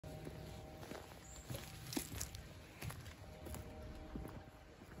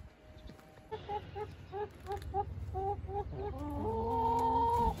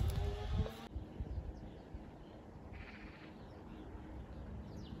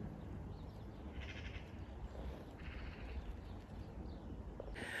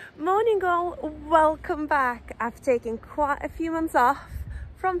Morning all, welcome back. I've taken quite a few months off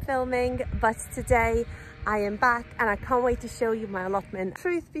from filming, but today I am back and I can't wait to show you my allotment.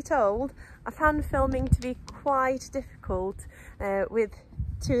 Truth be told, I found filming to be quite difficult with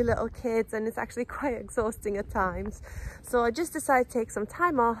two little kids, and it's actually quite exhausting at times. So I just decided to take some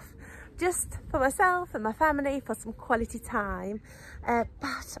time off just for myself and my family for some quality time,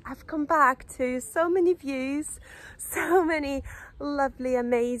 but I've come back to so many views, so many lovely,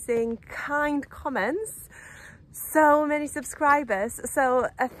 amazing, kind comments, so many subscribers. So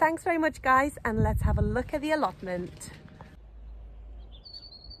thanks very much guys, and let's have a look at the allotment.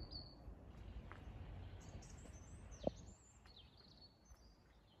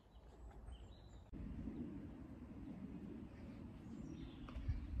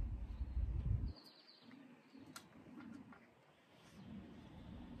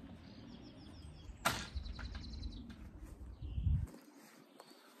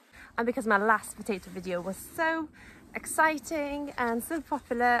 And because my last potato video was so exciting and so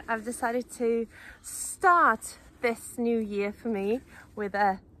popular, I've decided to start this new year for me with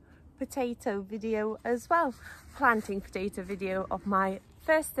a potato video as well. Planting potato video of my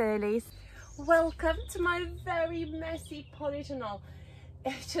first earlies. Welcome to my very messy polytunnel.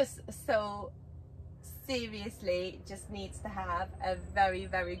 It's just so seriously just needs to have a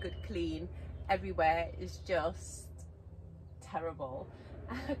very good clean. Everywhere is just terrible.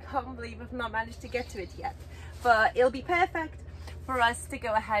 I can't believe I've not managed to get to it yet, but it'll be perfect for us to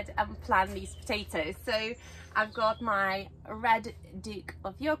go ahead and plant these potatoes. So I've got my red Duke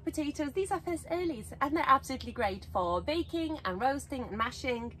of York potatoes. These are first earlies and they're absolutely great for baking and roasting and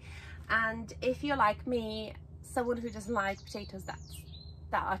mashing. And if you're like me, someone who doesn't like potatoes that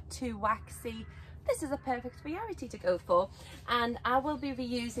are too waxy, this is a perfect variety to go for. And I will be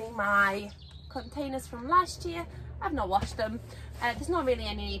reusing my containers from last year. I've not washed them. There's not really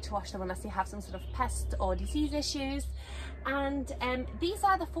any need to wash them unless you have some sort of pest or disease issues. And these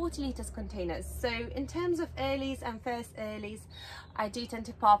are the 40 litres containers. So in terms of earlies and first earlies, I do tend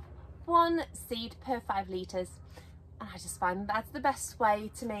to pop one seed per 5 litres. And I just find that's the best way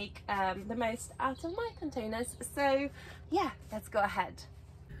to make the most out of my containers. So yeah, let's go ahead.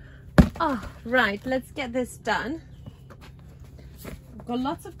 Oh, right, let's get this done. I've got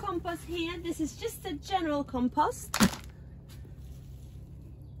lots of compost here. This is just a general compost.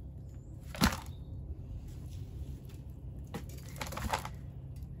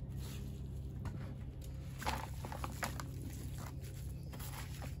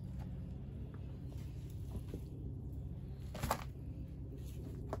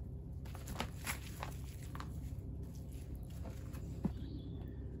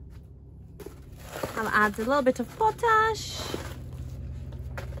 I'll add a little bit of potash.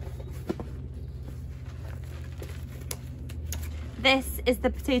 This is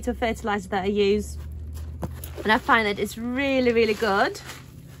the potato fertilizer that I use, and I find that it's really good.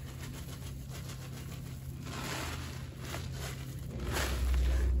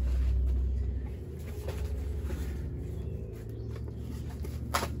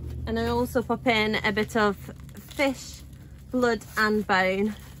 And I also pop in a bit of fish blood and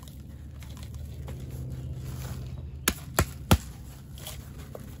bone.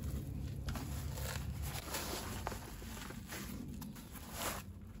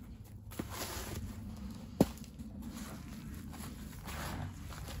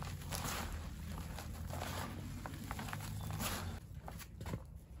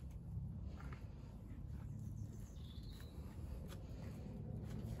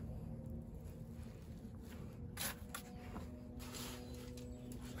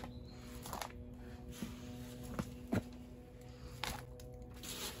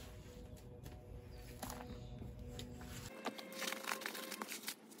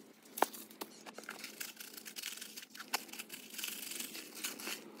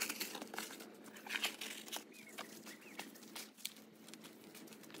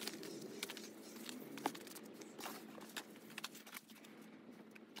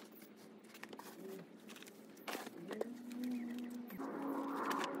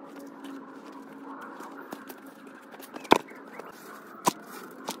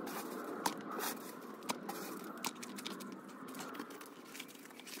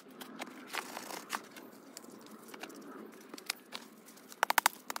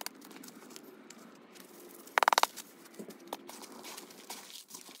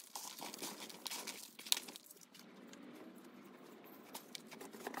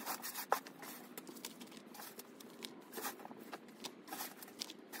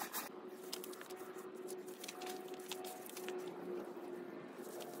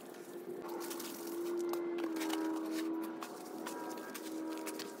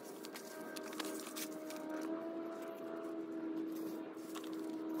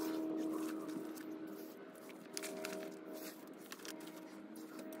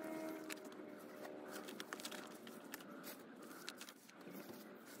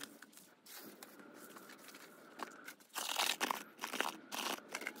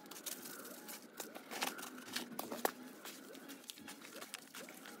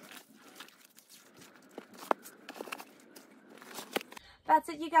 that's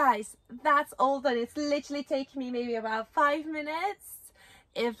it, you guys. That's all done. It's literally taken me maybe about 5 minutes,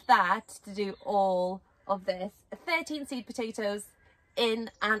 if that, to do all of this. 13 seed potatoes in,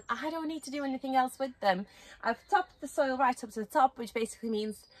 and I don't need to do anything else with them. I've topped the soil right up to the top, which basically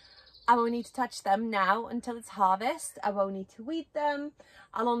means I won't need to touch them now until it's harvest. I won't need to weed them.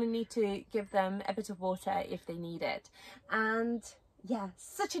 I'll only need to give them a bit of water if they need it. And yeah,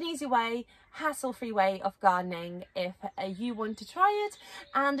 such an easy way, hassle-free way of gardening if you want to try it.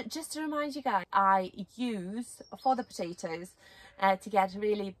 And just to remind you guys, I use for the potatoes to get a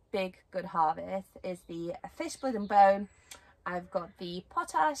really big good harvest is the fish blood and bone. I've got the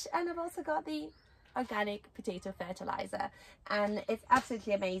potash, and I've also got the organic potato fertilizer, and it's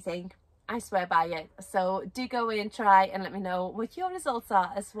absolutely amazing. I swear by it. So do go in and try and let me know what your results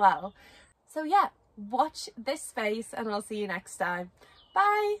are as well. So yeah, watch this space and I'll see you next time.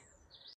 Bye.